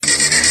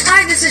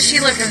This is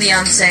Sheila from the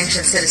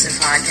Unsanctioned Citizen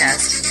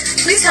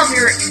Podcast. Please help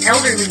your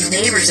elderly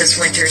neighbors this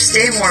winter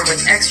stay warm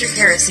with extra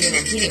kerosene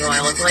and heating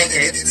oil and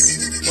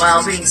blankets.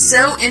 While being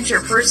so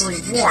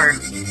interpersonally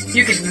warm,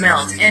 you could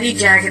melt any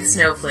jagged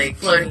snowflake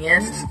floating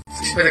in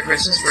for the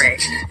Christmas break.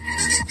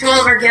 To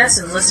all of our guests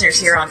and listeners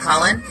here on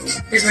Callin,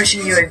 here's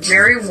wishing you a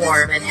very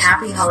warm and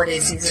happy holiday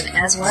season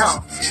as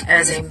well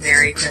as a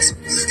Merry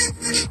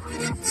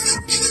Christmas.